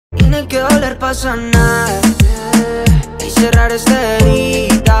tiene que doler para sanar, y cerrar esta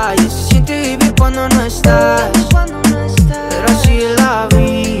herida. Y se siente vivir cuando no estás, pero así es la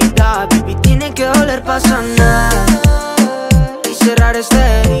vida, baby, tiene que doler para sanar, y cerrar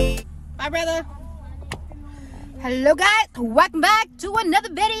esta herida. Bye, brother. Hello, guys. Welcome back to another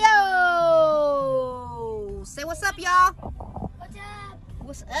video. Say what's up, y'all. What's up?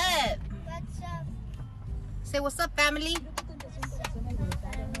 What's up? What's up? Say what's up, family.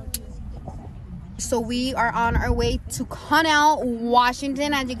 So we are on our way to Connell,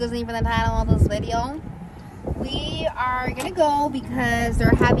 Washington, as you can see from the title of this video. We are gonna go because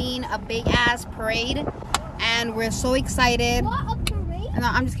they're having a big ass parade, and we're so excited. What, a parade? No,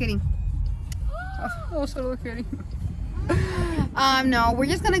 I'm just kidding. Oh, so kidding. No, we're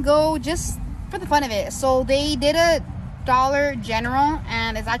just gonna go just for the fun of it. So they did a Dollar General,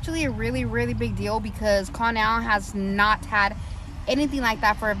 and it's actually a really big deal because Connell has not had anything like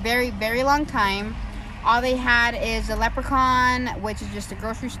that for a very long time. All they had is a Leprechaun, which is just a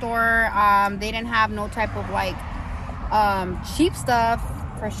grocery store. They didn't have no type of like cheap stuff.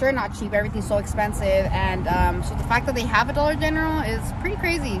 For sure not cheap. Everything's so expensive, and so the fact that they have a Dollar General is pretty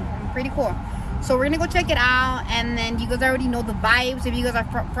crazy and pretty cool. So we're gonna go check it out, and then you guys already know the vibes. If you guys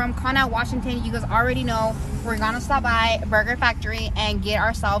are from Connell, Washington, you guys already know we're gonna stop by Burger Factory and get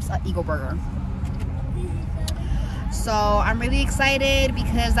ourselves an Eagle Burger. So I'm really excited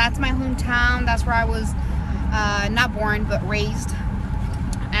because that's my hometown. That's where I was not born but raised,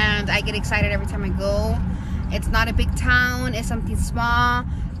 and I get excited every time I go. It's not a big town, it's something small,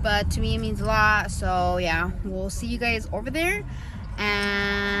 but to me it means a lot. So yeah, we'll see you guys over there.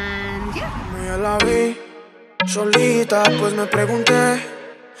 And yeah. Me la vi solita, pues me pregunté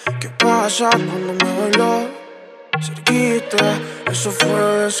qué pasa cuando me bailó cerquita. Eso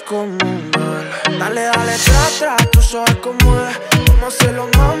fue descomunal. Dale, dale, tra, tú sabes cómo es. Cómo hacerlo,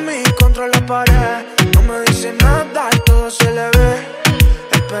 mami, contra la pared. No me dice nada y todo se le ve.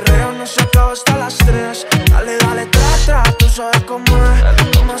 El perreo no se acaba hasta las 3. Dale, dale, tra, tú sabes cómo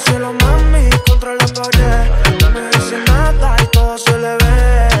es. Cómo hacerlo, mami, contra la pared. No me dice nada y todo se le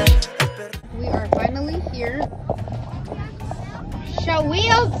ve. We are finally here. Show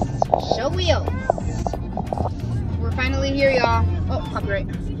wheels! Show wheels! We're finally here, y'all. Oh, copyright.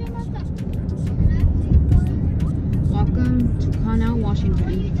 Welcome to Connell,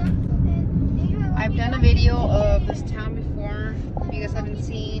 Washington. I've done a video of this town before. If you guys haven't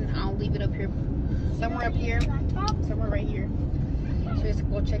seen, I'll leave it up here. Somewhere up here. Somewhere right here. So just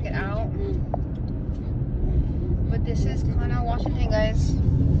go check it out. But this is Connell, Washington, guys.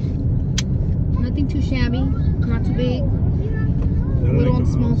 Nothing too shabby, not too big. Little on the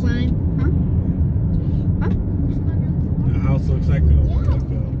small side. Huh? Huh? The house looks like a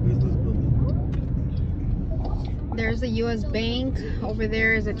business building. There's a US Bank. Over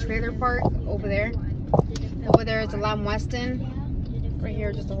there is a trailer park. Over there. Over there is a Lamb Weston. Right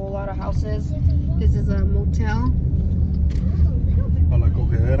here, just a whole lot of houses. This is a motel. A la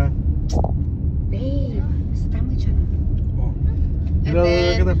cogedera. Babe, it's a family channel. Oh. And Look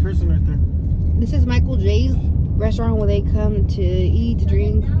then at that person right there. this is Michael J's restaurant where they come to eat, to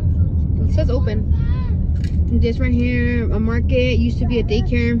drink. It says open. And this right here, a market, used to be a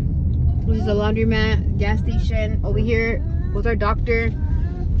daycare. This is a laundromat, gas station. Over here was our doctor.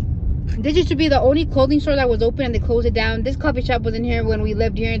 This used to be the only clothing store that was open, and they closed it down. This coffee shop was in here when we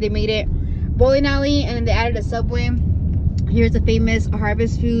lived here. They made it bowling alley, and then they added a Subway. Here's the famous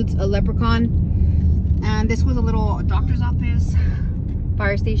Harvest Foods, a Leprechaun. And this was a little doctor's office,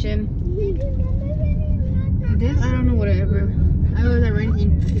 fire station. This, I don't know, whatever. I don't know if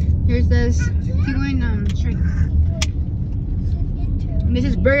anything. Here's this. Keep going straight. And this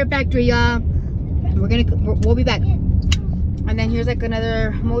is Burger Factory, y'all. We'll be back. And then here's like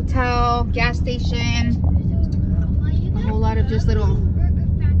another motel, gas station. A whole lot of just little.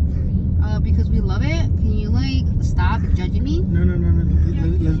 Because we love it. Can you like stop judging me? No.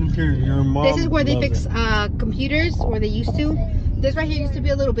 Let's be clear. Your mom. This is where they fix it. computers, or they used to. This right here used to be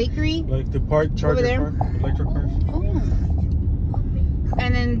a little bakery. Like the park charger there. car, electric cars. Oh.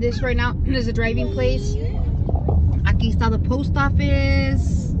 And then this right now is a driving place. Aquí está the post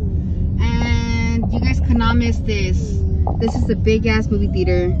office. And you guys cannot miss this. This is the big ass movie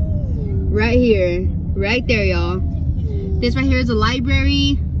theater. Right here. Right there, y'all. This right here is a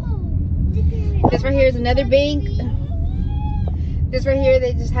library. This right here is another bank. This right here,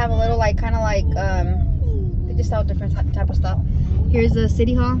 they just have a little like, kind of like, they just sell different type of stuff. Here's the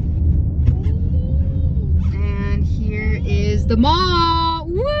city hall. And here is the mall.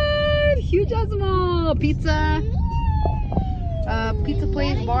 What? Huge ass mall. Pizza. Pizza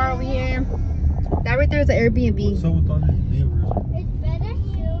place, bar over here. That right there is an Airbnb. So with all these neighbors. It's better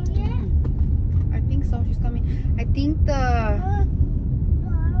here. think the...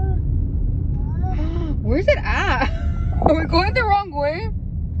 Where's it at? Are we going the wrong way?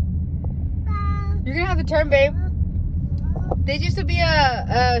 You're gonna have to turn, babe. There used to be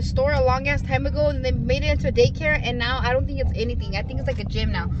a store a long ass time ago, and they made it into a daycare, and now I don't think it's anything. I think it's like a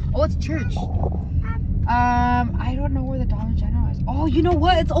gym now. Oh, it's church. I don't know where the Dollar General is. Oh, you know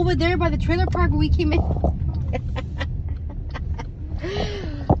what? It's over there by the trailer park where we came in.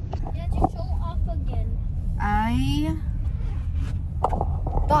 Yeah, just show off again. I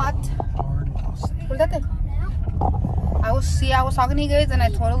thought. I was talking to you guys, and I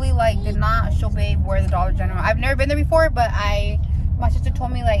totally like did not show babe where the Dollar General. I've never been there before, but my sister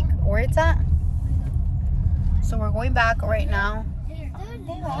told me like where it's at. So we're going back right now.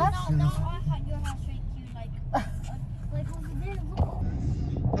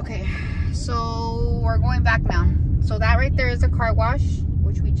 Okay, so we're going back now. So that right there is a car wash,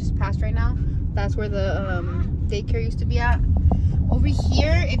 which we just passed right now. That's where the daycare used to be at. Over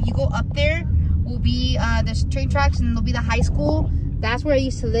here, if you go up there, will be there's train tracks, and there'll be the high school. That's where I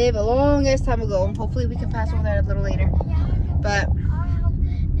used to live a long ass time ago. Hopefully we can pass over there a little later. But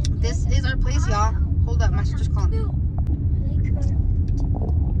this is our place, y'all. Hold up, my sister's calling.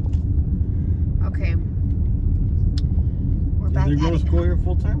 Okay. We're back. They go to school here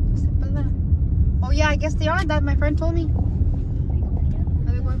full time? Oh yeah, I guess they are. That my friend told me.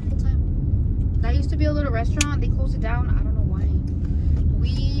 Are they going full time? That used to be a little restaurant. They closed it down. I don't know why.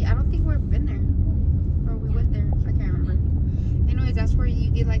 I don't think we've been there. Or we went there. I can't remember. Anyways, that's where you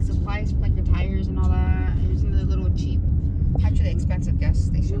get like supplies for like your tires and all that. There's another little cheap, actually expensive gas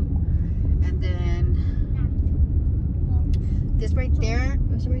station. And then this right there.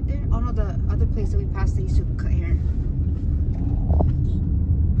 Was it right there? Oh no, the other place that we passed, they used to cut hair.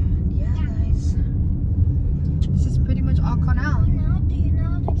 And yeah, guys. This is pretty much all Connell.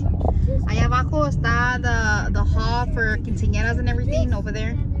 Allá abajo está the hall for quinceañeras and everything over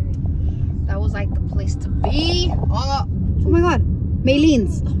there. That was like the place to be. Oh my god.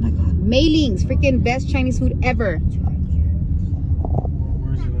 Mayling's. Oh my god. Mayling's. Freaking best Chinese food ever.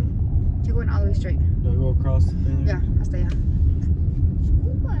 Where is it at? You're going all the way straight. Do I go across the thing? Yeah, hasta allá.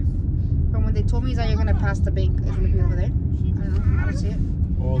 From when they told me that you're gonna pass the bank, it's gonna be over there. I don't know. I don't see it.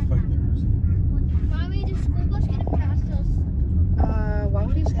 Oh, it's back there. Mommy, the school bus gonna pass us. Why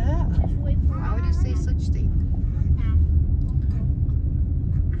would you say that? Why would you say such thing?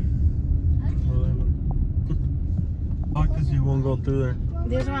 Oh, because you won't go through there.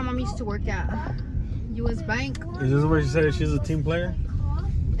 This is where my mom used to work at. U.S. Bank. Is this where she said she's a team player?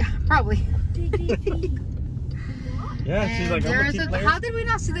 Probably. Yeah, she's like, I'm a team player. How did we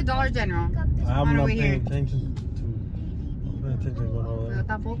not see the Dollar General? I'm not paying paying attention to going over there.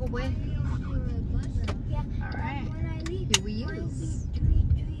 Tampoco, güey. Alright. Here we use.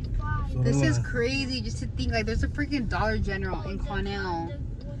 This is crazy just to think like there's a freaking Dollar General in Connell.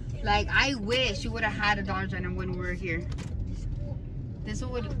 Like I wish you would have had a Dollar General when we were here. This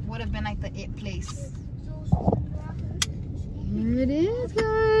would have been like the it place. Here it is,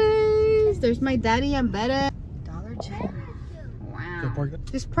 guys. There's my daddy and Betta. Dollar General. Wow.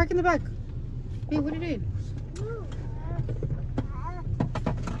 Just park in the back. Hey, what did it do?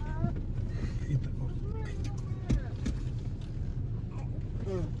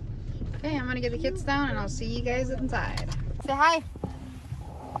 Okay, I'm gonna get the kids down and I'll see you guys inside. Say hi.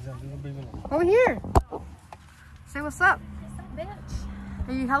 Over here. Say what's up.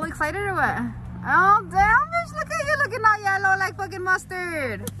 Are you hella excited or what? Oh, damn, bitch. Look at you looking all yellow like fucking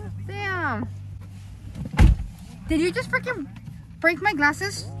mustard. Damn. Did you just freaking break my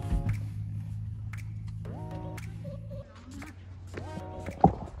glasses?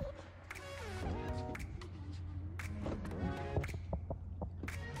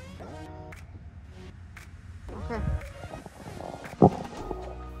 Okay.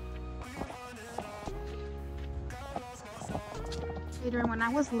 Adrian, when I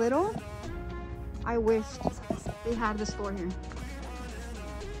was little, I wished they had the store here.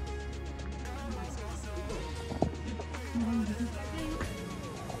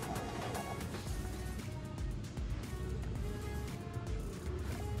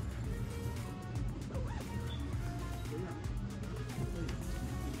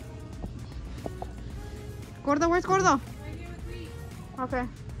 Gordo, where's Gordo? Okay.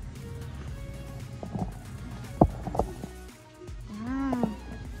 Wow.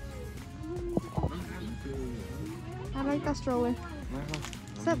 I like that stroller.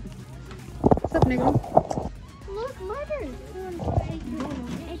 What's up? What's up, nigga? Look, murder.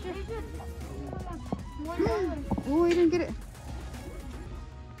 Oh, I didn't get it.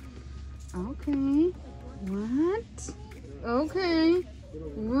 Okay. What? Okay.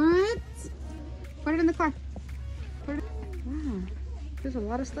 What? Put it in the car. There's a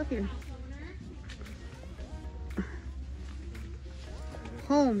lot of stuff here.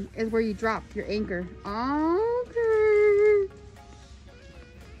 Home is where you drop your anchor. Okay.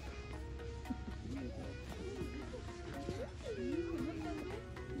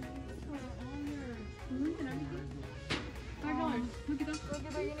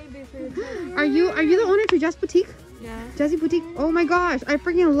 Are you the owner to Jazz Boutique? Yeah. Jazzy Boutique. Oh my gosh, I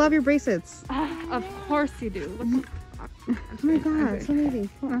freaking love your bracelets. Of course you do. Look, Oh my god, it's so amazing.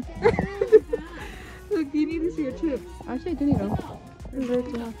 look, you need to see your chips. Actually, I do need them.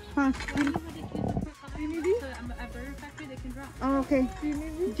 Huh? You need these? At Burger Factory, they can drop. Oh, okay.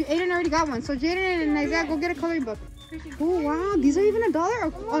 Aiden already got one. So Jaden and Isaiah, go get a coloring book. Oh wow, these are even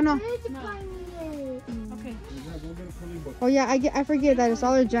 $1? Oh no. Okay. Oh yeah, I forget that it's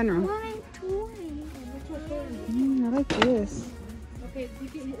Dollar General. I like this. Okay, the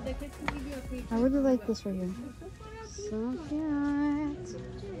kids can give you a free. I really like this right here. So cute.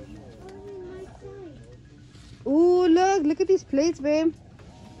 Ooh, look at these plates, babe.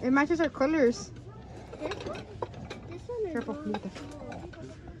 It matches our colors. Careful, look.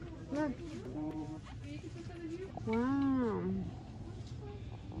 Wow.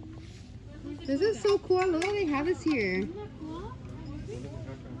 This is so cool. Look what they have us here.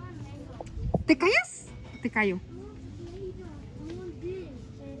 ¿Te callas? Te callo.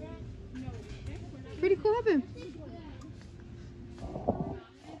 Pretty cool, babe.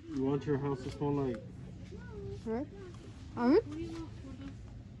 You want your house to smell like? Alright. Alright.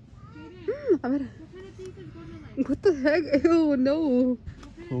 A ver. What the heck? Ew, no.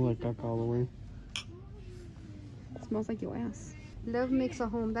 Smell like caca all the way. It smells like your ass. Love makes a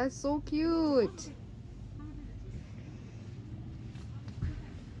home. That's so cute.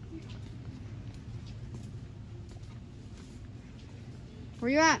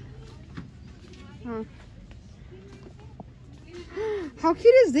 Where you at? Oh. How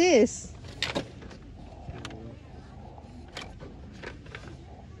cute is this?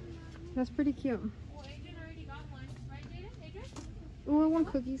 That's pretty cute. Well, Adrian already got one, right, Adrian? Oh, I want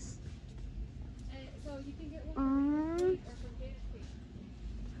cookies. So you can get one.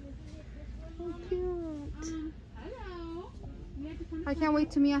 So cute. Hello. I can't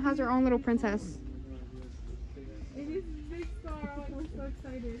wait till Mia has her own little princess. It is Big Star. We're so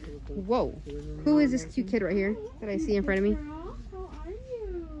excited. Whoa. Who is this cute kid right here that I see in front of me? Girl, how are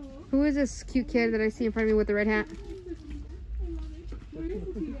you? Who is this cute kid that I see in front of me with the red hat? Where is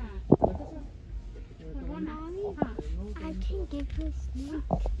he at? Mommy, I can give you a snake.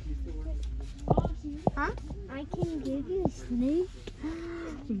 Huh? I can give you a snake.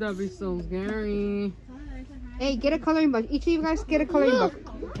 That'd be so scary. Hey, get a coloring book. Each of you guys get a coloring book.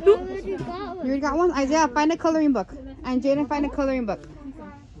 I already got You one. already got one? Isaiah, find a coloring book. And Jaden, find a coloring book.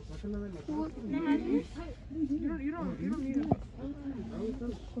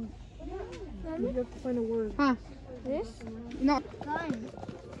 You have to find a word. Huh? This No. gun.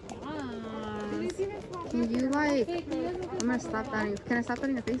 Can you like... I'm gonna stop that. Can I stop that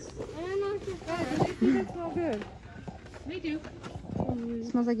in your face? I don't know what you're They smell good. They do. It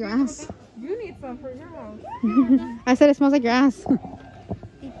smells like your ass. You need some for your house. I said it smells like your ass.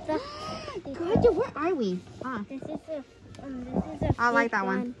 Pizza. God, where are we? Ah, This is a I like fake that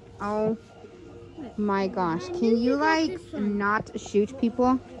one. Oh my gosh. Can you like not shoot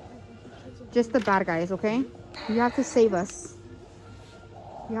people? Just the bad guys, okay? You have to save us.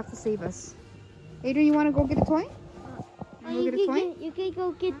 You have to save us. Adrian, you want to go get a toy? You get a toy? you can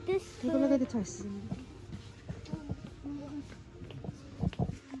go get this. Take a look at the toys.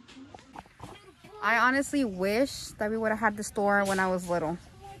 I honestly wish that we would have had the store when I was little.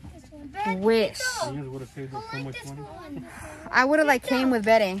 Wish. You guys would have saved us so much money. I would have like came with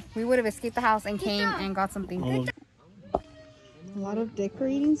Betty. We would have escaped the house and came and got something. A lot of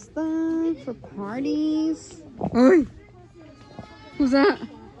decorating stuff for parties. Hey, who's that?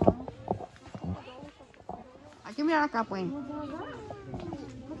 Aquí mira acá, pues.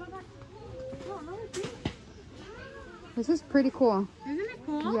 This is pretty cool. Isn't it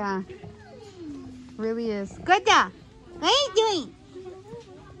cool? Yeah, really is. Good job. What are you doing?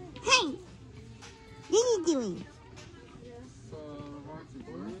 Hey, what are you doing?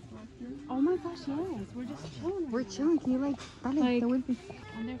 Oh my gosh, yes. We're just chilling. We're chilling. Can you like, dale, Like- te vuelve.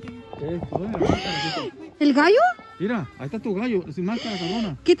 Mira, ¿El gallo? ahí está tu gallo, sin máscara,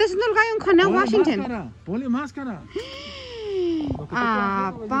 cabrona. ¿Qué está haciendo el gallo en Connell, Ponle Washington? máscara, ponle máscara.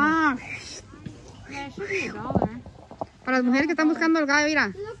 Ah, pa. Yeah, it should be $1. Para las mujeres que están buscando el gallo,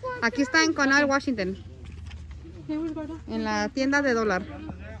 mira. Aquí está en Connell, Washington. Hey, where's Gordo? En la tienda de dólar.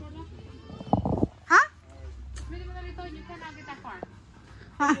 ¿Ah? Really, you cannot get that far.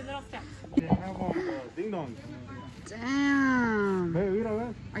 Ah. The little steps. They have ding dong. Damn. Ve, mira,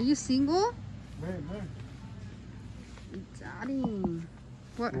 ve. Are you single? Ve, ve. Daddy.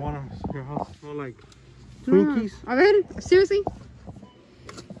 What? You want your house to smell like No. Twinkies? A ver, seriously?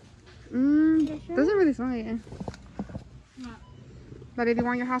 Doesn't really smell like it. But if you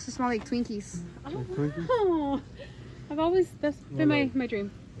want your house to smell like Twinkies. Like Twinkies? Oh, that's been my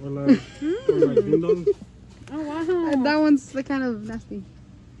dream. Or like, ding dong? Oh wow. That one's like kind of nasty.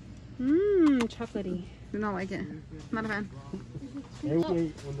 Chocolatey. Do not like it. Not a fan. Hey,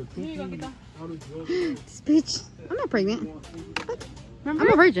 when the Twinkies, how does yours? This bitch. I'm not pregnant. I'm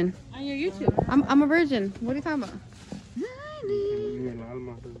a virgin. On your YouTube. I'm a virgin. What are you talking about?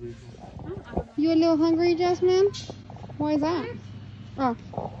 You a little hungry, Jasmine? Why is that? Oh.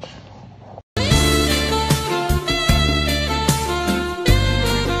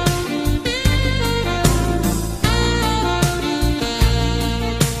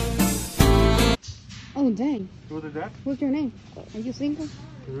 Oh dang. You ordered that? What's your name? Are you single?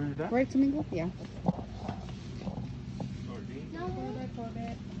 You ordered that? Right, single? Yeah.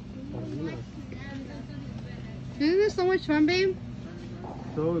 Isn't this so much fun, babe?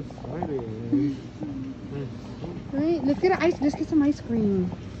 So exciting. Right? Let's get let's get some ice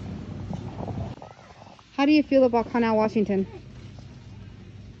cream. How do you feel about Connell, Washington?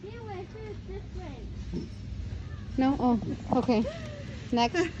 No? Oh, okay.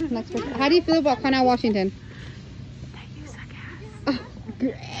 Next person. How do you feel about Connell, Washington? Oh,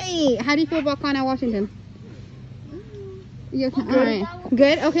 great. How do you feel about Connell, Washington? You okay? All right.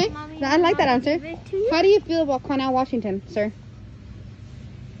 Good. Okay. I like that answer. How do you feel about Connell, Washington, sir?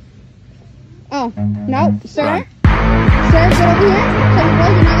 Oh no, sir. Sir, get over here. Tell me, boy,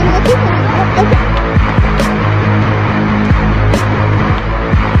 you're not gonna go too far. Oh, okay.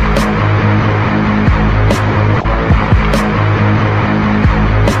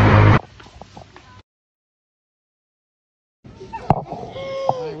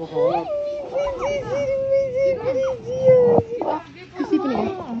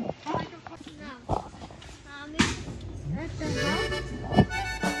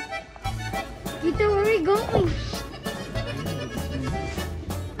 Vito, where are we going?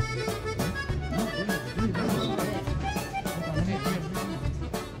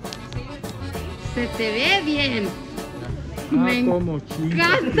 Se te ve bien. Me como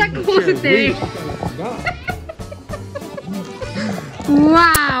chica. encanta cómo se te ve.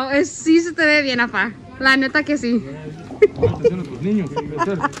 Wow, sí se te ve bien, apa. La neta que sí.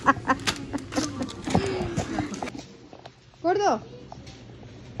 Gordo,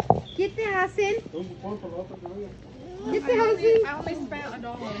 ¿qué te hacen? ¿Qué te hacen?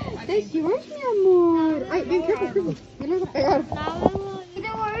 Es yours, mi amor. Ay, bien careful. Me lo vas a pegar. Vito,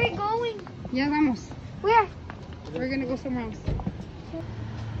 where are we going? Ya vamos. Where? We're gonna go somewhere else.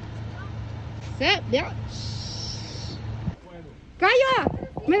 Sit, yeah. Gallo,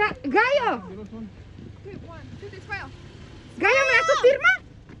 me da, Gallo. Gallo, ¿me das tu firma?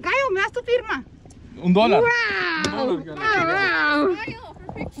 Gallo, ¿me das tu firma? $1. Wow. $1, Oh, wow.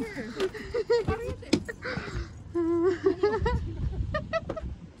 For picture.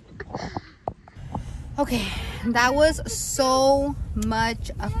 Okay, that was so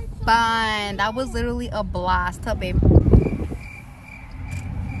much fun. That was literally a blast, huh, babe?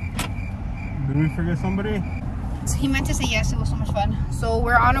 Did we forget somebody? He meant to say yes. It was so much fun. So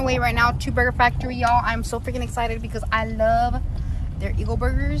we're on our way right now to Burger Factory, y'all. I'm so freaking excited because I love their Eagle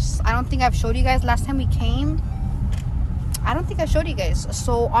burgers. I don't think I've showed you guys last time we came. I don't think I showed you guys.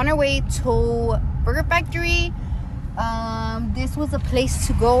 So on our way to Burger Factory, this was a place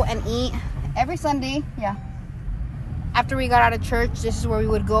to go and eat every Sunday. Yeah, after we got out of church, this is where we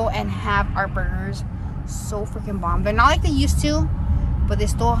would go and have our burgers. So freaking bomb. They're not like they used to, but they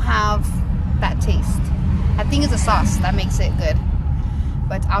still have that taste. I think it's the sauce that makes it good,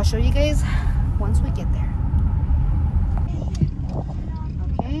 but I'll show you guys once we get there.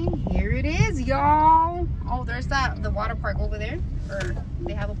 Okay, here it is, y'all. Oh, there's the water park over there, or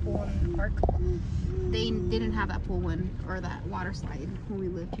they have a pool in the park. They didn't have that pool or that water slide when we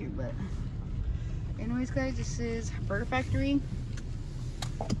lived here, but anyways, guys, this is Burger Factory,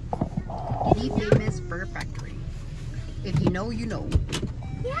 the famous Burger Factory. If you know, you know.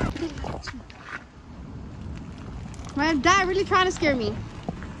 Yeah. My dad really trying to scare me.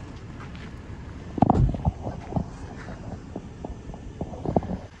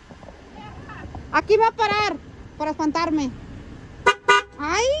 Aquí va a parar para espantarme.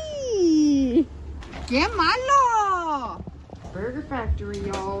 ¡Ay! ¡Qué malo! Burger Factory,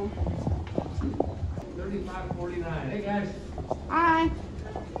 y'all. $35.49. Hey guys. Hi.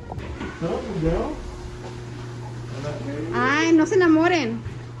 No, no. Ay, no se enamoren.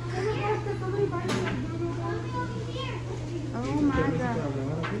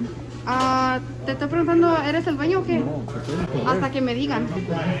 preguntando, ¿eres el dueño o qué? Hasta que me digan.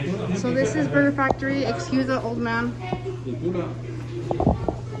 So this is Burger Factory. Excuse the old man.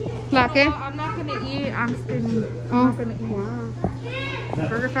 ¿La qué? I'm not gonna eat. I'm skinny. Oh, I'm not gonna eat. wow.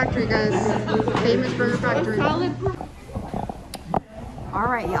 Burger Factory, guys. Famous Burger Factory.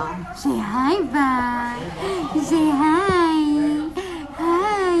 Alright, y'all. Say hi, bye. Say hi.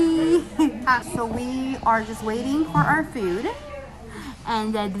 Hi. So we are just waiting for our food.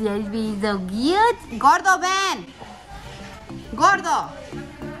 And that will be so cute. Gordo, ven. Gordo.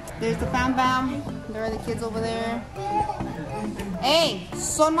 There's the Fam Bam. There are the kids over there. Hey,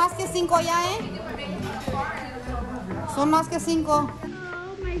 son más que 5 ya, eh? Son más que 5. Oh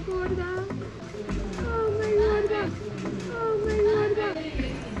my gorda. Oh my gorda. Oh my gorda.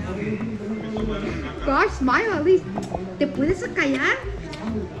 Gosh, smile at least. ¿Te puedes callar?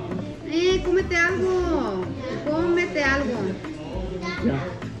 Cómete algo. Cómete algo. Ya,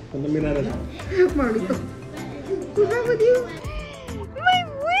 cuando mirar eso. Marlito. What's wrong with you? My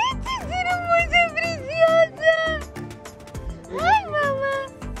witch is hermosa, preciosa. Ay, mamá.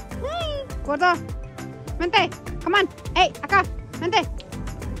 Ay. Gordo. Vente. Come on. Hey, acá. Vente.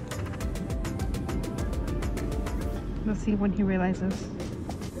 Let's see when he realizes.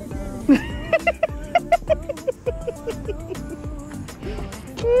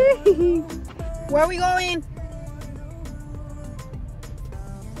 Where are we going?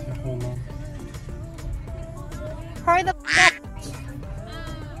 Hurry the f up.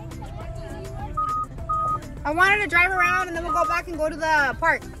 I wanted to drive around and then we'll go back and go to the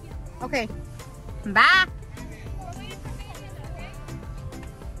park. Okay. Bye.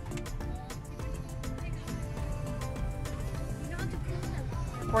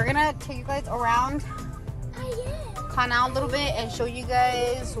 We're gonna take you guys around Connell a little bit and show you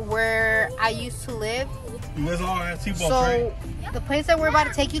guys where I used to live. You guys all have T-balls, So right? the place that we're about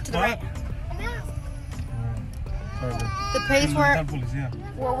to take you to the right. The place where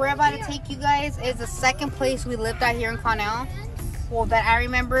we're about to take you guys is the second place we lived at here in Connell. Well, that I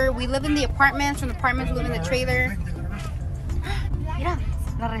remember. We lived in the apartments. From the apartments, we lived in the trailer. Mira,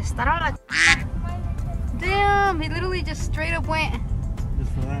 la arrestaron a la. Damn, he literally just straight up went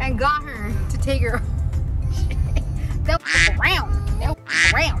and got her to take her. They'll around. They'll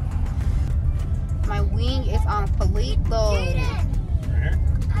around. My wing is on palito.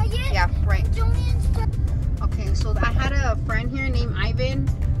 Yeah, right. Okay, so I had a friend here named Ivan.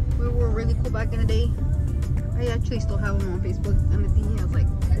 We were really cool back in the day. I actually still have him on Facebook, and I think he has like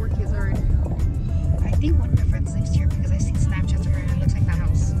 4 kids already. I think one of my friends lives here because I see Snapchats of her and it looks like that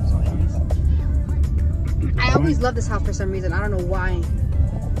house. So anyways, I always love this house for some reason. I don't know why.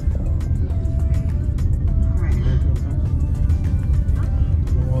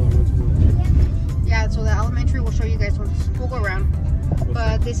 Yeah, so the elementary we'll show you guys once we'll go around.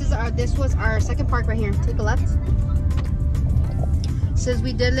 But this was our second park right here. Take a left. Since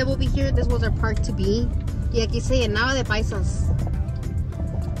we did live over here, this was our park to be. Y aquí se llenaba de paisas.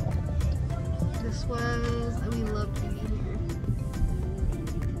 This was, we loved being here.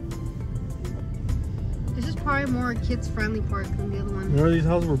 This is probably more kids friendly park than the other one. Remember these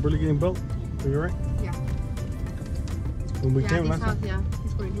houses were really getting built? Are you right? Yeah. When we came last time? Yeah,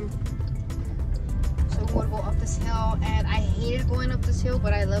 these were in here. So we would go up this hill, and I hated going up this hill,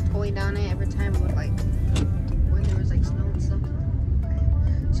 but I loved going down it every time it would like, when there was like snow and stuff.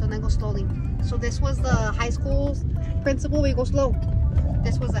 So then go slowly. So this was the high school principal. We go slow.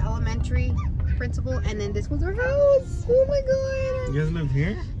 This was the elementary principal, and then this was our house. Oh my god! You guys lived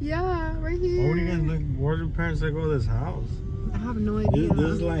here? Yeah, right here. Where do you guys live? Where do your parents like go to this house? I have no idea. This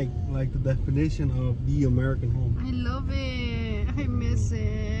is like the definition of the American home. I love it. I miss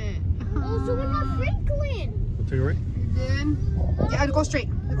it. Oh, someone has Franklin. I'll take it right. You did? Yeah, go straight.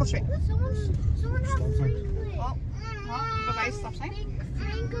 Go straight. Someone has Stop sign. Franklin. Oh, bye-bye. Stop sign.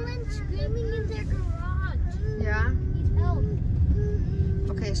 Franklin screaming in their garage. Yeah. Needs help.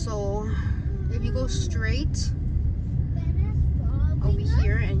 Okay, so if you go straight over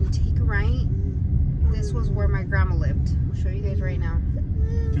here and you take a right, this was where my grandma lived. I'll show you guys right now.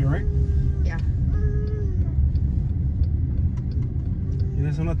 Take it right? Yeah. Y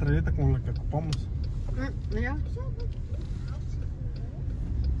es una trayecta como la que ocupamos. Yeah.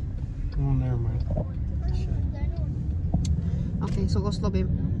 Oh, never mind. Okay, so go slow, babe.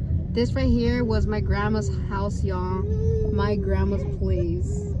 This right here was my grandma's house, y'all. My grandma's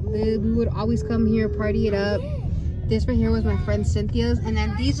place. We would always come here, party it up. This right here was my friend Cynthia's. And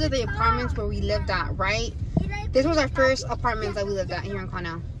then these are the apartments where we lived at, right? This was our first apartments that we lived at here in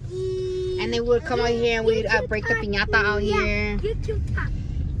Connell. And they would come out here and we'd break the piñata out here.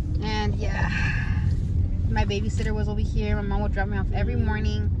 And yeah, my babysitter was over here. My mom would drop me off every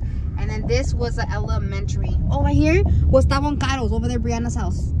morning. And then this was the elementary. Over here was Tabon Caro's, over there Brianna's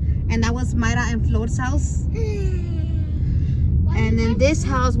house. And that was Mayra and Flor's house. And then this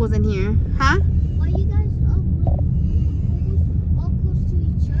house was in here. Huh? Why you guys all close to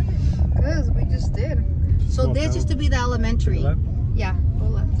each other? Because we just did. So Oh, this okay. used to be the elementary. To the left? Yeah, go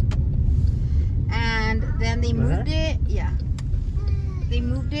left. And then they moved it. Yeah. They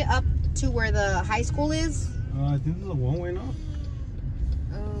moved it up to where the high school is. I think this is a one-way now.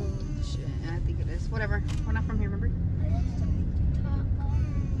 Oh shit! I think it is. Whatever. We're not from here, remember?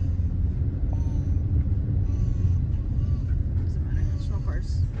 Doesn't matter. There's no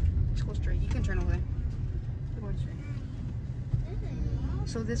cars. Just go straight. You can turn over there. We're going straight.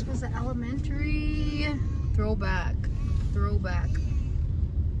 So this was the elementary. Throwback. Throwback.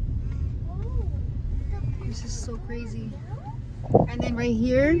 This is so crazy. And then right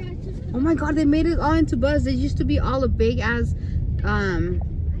here, oh my god, they made it all into bus. They used to be all a big as ¿cómo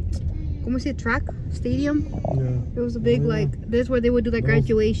se dice? Track stadium. Yeah. It was a big like this where they would do like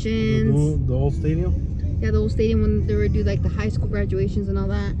graduations. The old stadium? Yeah, the old stadium when they would do like the high school graduations and all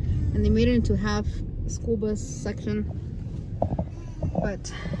that. And they made it into half school bus section.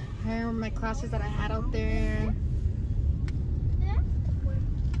 But here are my classes that I had out there.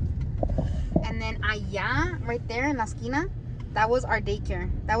 And then allá, right there in La Esquina, that was our daycare.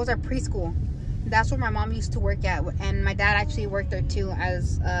 That was our preschool. That's where my mom used to work at. And my dad actually worked there too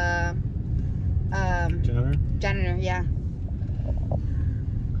as Janitor? janitor, yeah.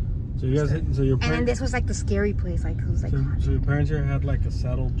 So you guys, so your And then parents, this was like the scary place. Like, it was like, so your parents here had like a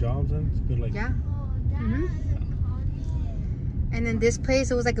settled jobs then? It's good, like, yeah. And then this place,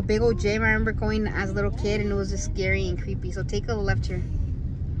 it was like a big old gym. I remember going as a little kid and it was just scary and creepy. So take a left here.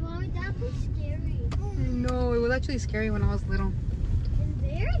 Mommy, that was scary. No, it was actually scary when I was little. And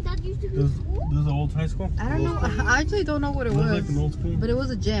there, that used to be This school. is the old high school? I don't know. I actually don't know what it It was was. like an old school? But it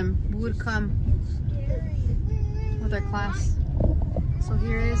was a gym. We would come Scary. with our class. So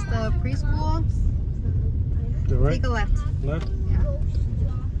here is the preschool. The right? Take a left. Left? Yeah.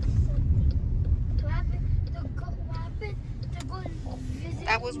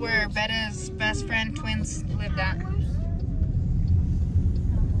 That was where Betta's best friend twins lived at.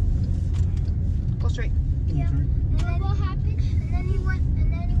 Go straight. Yeah. And then what happened? And then he went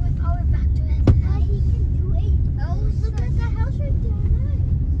all the way back to his house. He can do it. Oh, look at the house right there.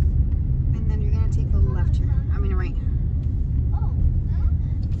 And then you're gonna take a left here. I mean a right. Oh.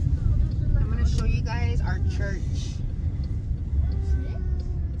 I'm gonna show you guys our church.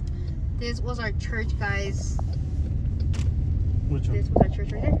 This was our church, guys. Which one? This was our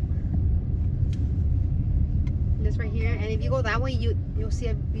church right here. This right here. And if you go that way, you'll see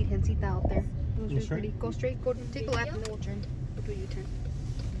a Virgencita out there. It was really pretty. Go straight, go take a left, and then we'll turn. We'll do a U-turn.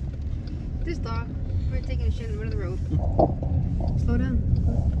 This dog, we're taking a shit in the middle of the road. Slow down.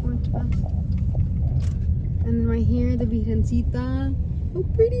 Going too fast. And then right here, the Virgencita. How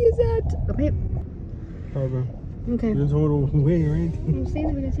pretty is that? Okay. Alright, Okay. you didn't tell me to wait or anything. You see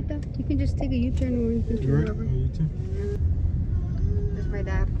the Virgencita? You can just take a U-turn or you can turn You're right. wherever. You too. This is my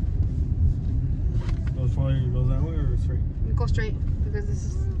dad. Goes far, goes that way or straight? You go straight because this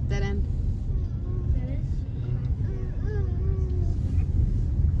is dead end.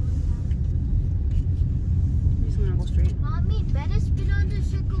 I'm just gonna go straight. Mommy, better spin on the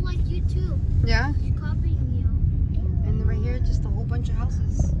circle like you too. Yeah. She's copying you. And then right here, just a whole bunch of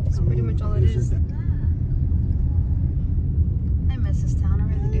houses. That's pretty much all it is. I miss this town, I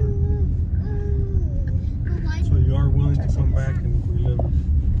really do. So you are willing to come back and relive?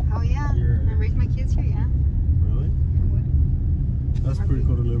 Oh yeah, and raise my kids here, yeah. Really? I would. That's pretty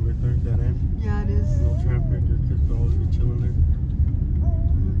cool to live right there, that end. Yeah, it is. No traffic, your kids could always be chilling there.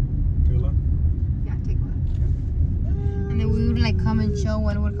 Take a look. Yeah, take a look. And then we would like come and chill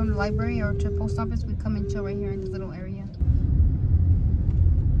when we would come to the library or to the post office. We'd come and chill right here in this little area.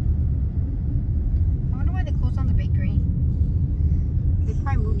 I wonder why they closed down the bakery. They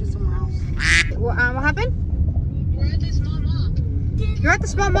probably moved it somewhere else. What happened? We're at the small mall. You're at the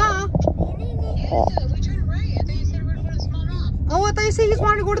small mall. Yeah, we turned right. I thought you said we're going to the small mall. Oh, I thought you said you just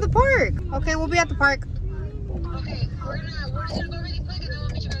wanted to go to the park. Okay, we'll be at the park. Okay, we're just gonna go really quick and then we'll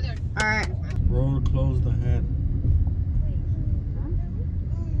meet you over there. All right. Road closed ahead.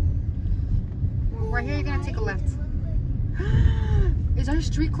 Well, right here, you're gonna take a left. Is our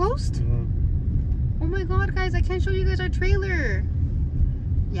street closed? Oh my God, guys! I can't show you guys our trailer.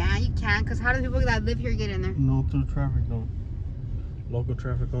 Yeah, you can, cause how do people that live here get in there? No through traffic though. Local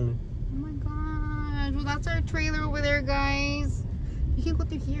traffic only. Oh my gosh! Well, that's our trailer over there, guys. You can go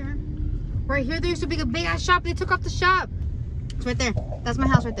through here. Right here, there used to be a big ass shop. They took off the shop. It's right there. That's my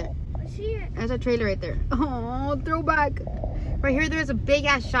house right there. What's here? There's our trailer right there. Oh, throwback. Right here, there's a big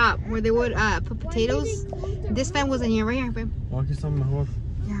ass shop where they would put potatoes. This fan wasn't here, right here, babe. Oh, aquí está mejor.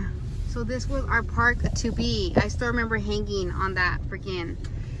 Yeah. So this was our park to be. I still remember hanging on that freaking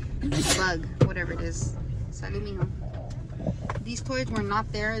bug, whatever it is. Salud, mijo. These toys were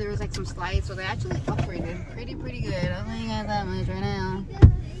not there. There was like some slides, so they actually upgraded pretty good. I don't think I got that much right now.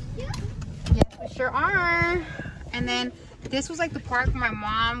 Yes, we sure are. And then this was like the park where my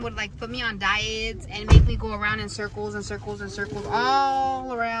mom would like put me on diets and make me go around in circles and circles and circles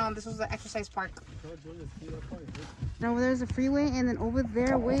all around. This was the exercise park. And over there's a freeway, and then over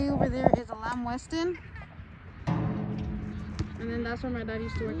there, way over there, is a Lamb Weston. And then that's where my dad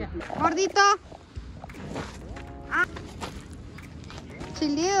used to work at. Gordito! Ah.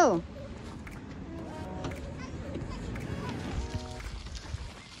 Chileo.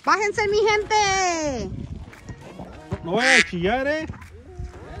 Bájense, mi gente. No vaya a chillar,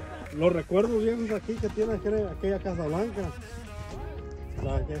 Los recuerdos viejos aquí que tiene aquella Casa Blanca.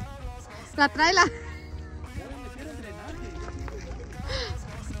 La tráela.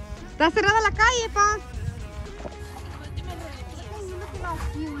 Está cerrada la calle, pa.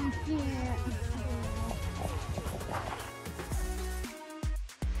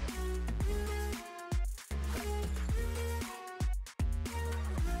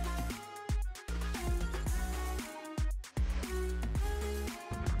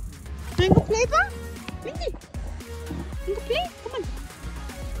 Can go play, pa? Mindy. Can go play? Come on.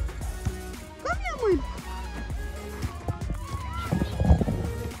 Come, mi amor.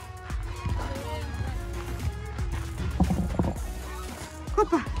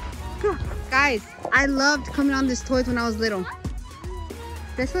 Copa. Go. Guys, I loved coming on these toys when I was little.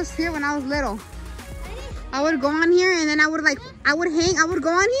 This was here when I was little. I would go on here and then I would hang. I would go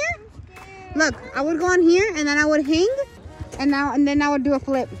on here. Look, I would go on here and then I would hang, and then I would do a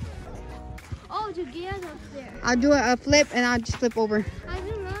flip. Oh, to get up there. I'll do a flip and I'll just flip over. I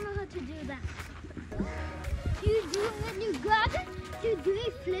do not know how to do that. You do it when you grab it. You do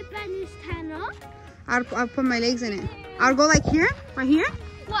a flip and you stand up. I'll put my legs in it. I'll go like here, right here.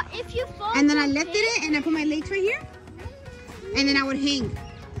 Well, if you fall. And then I lifted it and I put my legs right here. And then I would hang.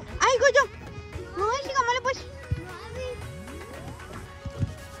 Ay, go yo. Ay, sigámosle pues.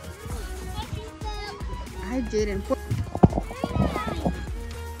 I didn't.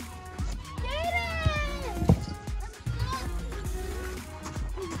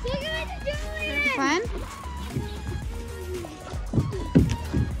 Fun?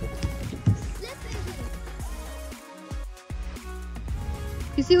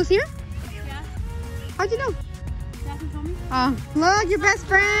 You see who's here? Yeah. How'd you know? Jasmine told me. Oh, look, your best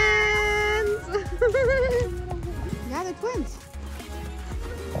friends. Yeah, they're twins.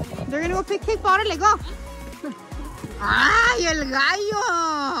 They're gonna go pick cake. Órale, go. ¡Ay, el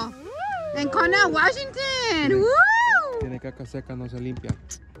gallo! En Connell, Washington. ¡Woo! Tiene caca seca, no se limpia.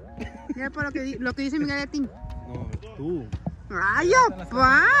 Mira por lo que dice Miguel de ti. No, tú. ¡Ay,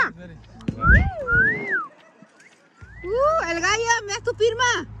 papá! El gallo, me das tu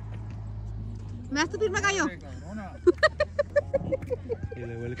firma. Me das tu firma, gallo. Y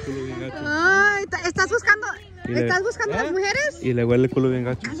le huele el culo bien gacho. Ay, ¿estás buscando las mujeres? Y le huele el culo bien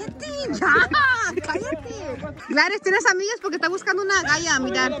gacho. ¡Cállate! ¡Ya! ¡Cállate! Gladys, ¿tienes amigas? Porque está buscando una galla,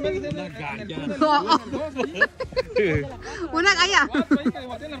 mira. Una galla. Una galla.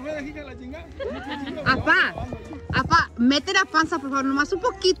 Apá, mete la panza, por favor. Nomás un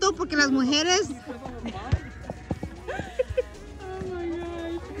poquito, porque las mujeres...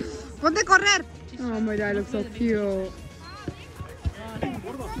 Ponte a correr. Oh my God, looks so cute.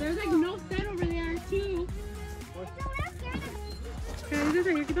 There's like no stand over there too. Can I do this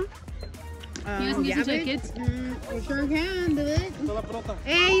right here, Kito? You guys can get some to the kids. We sure can do it.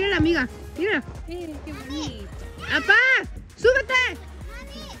 Mira la amiga. Mira. Hey, qué bonito. Apá, súbete.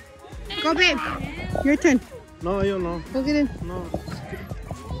 Go, babe. Your turn. No, yo no. Go get in. No.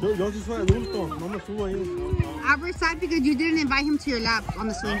 Yo sí soy adulto. No me subo ahí. Albert's sad because you didn't invite him to your lap on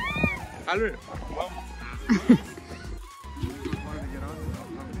the swing. Albert.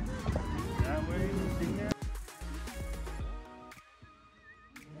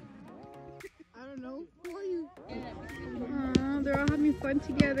 I don't know. Who are you? Oh, they're all having fun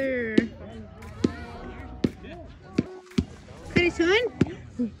together. Corazón,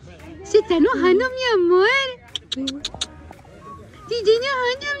 se está enojando mi amor. Se está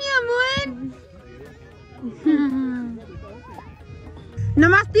enojando mi amor.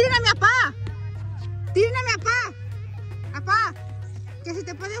 Nomás tiren a mi papá. Tiren a mi papá. Papá, que se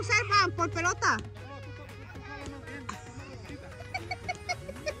te puede usar por pelota.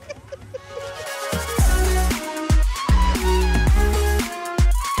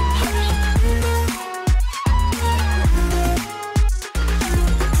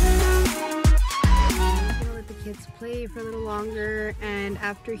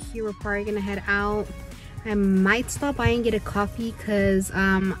 after here, we're probably gonna head out. I might stop by and get a coffee because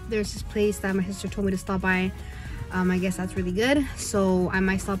there's this place that my sister told me to stop by. I guess that's really good, so I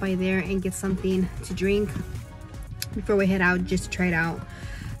might stop by there and get something to drink before we head out, just to try it out.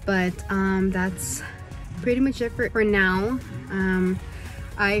 But that's pretty much it for now.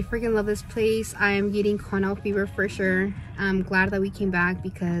 I freaking love this place. I am getting Connell fever for sure. I'm glad that we came back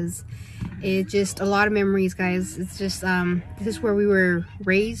because it's just a lot of memories, guys. It's just this is where we were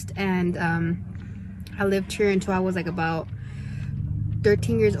raised, and I lived here until I was like about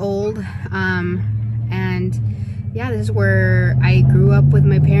 13 years old. And yeah, this is where I grew up with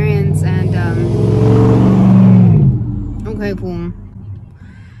my parents. And okay, cool,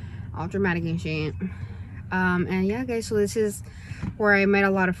 all dramatic and shit. And yeah, guys, so this is where I met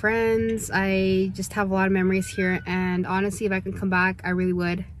a lot of friends. I just have a lot of memories here, and honestly, if I could come back, I really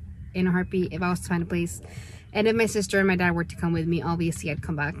would, in a heartbeat, if I was to find a place. And if my sister and my dad were to come with me, obviously I'd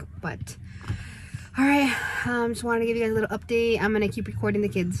come back. But all right, just wanted to give you guys a little update. I'm gonna keep recording the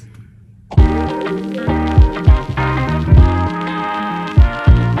kids.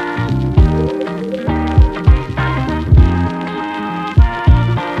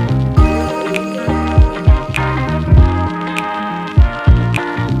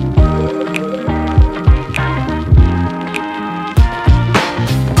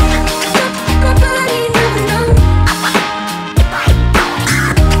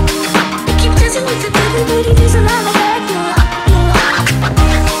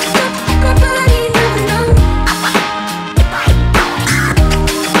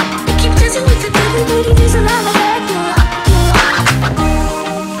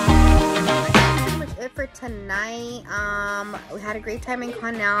 Tonight, we had a great time in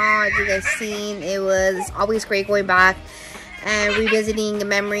Connell. As you guys seen, it was always great going back and revisiting the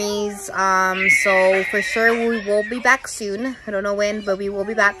memories. So for sure we will be back soon. I don't know when, but we will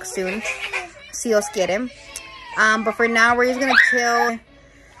be back soon. Si os quieren. But for now, we're just gonna chill.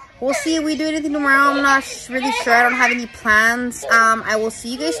 We'll see if we do anything tomorrow. I'm not really sure. I don't have any plans. I will see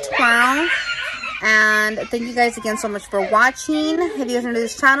you guys tomorrow. And thank you guys again so much for watching. If you guys are new to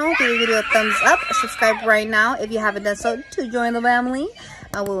this channel, give the video a thumbs up. Subscribe right now if you haven't done so to join the family.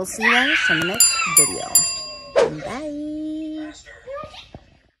 And we will see you guys in the next video. Bye.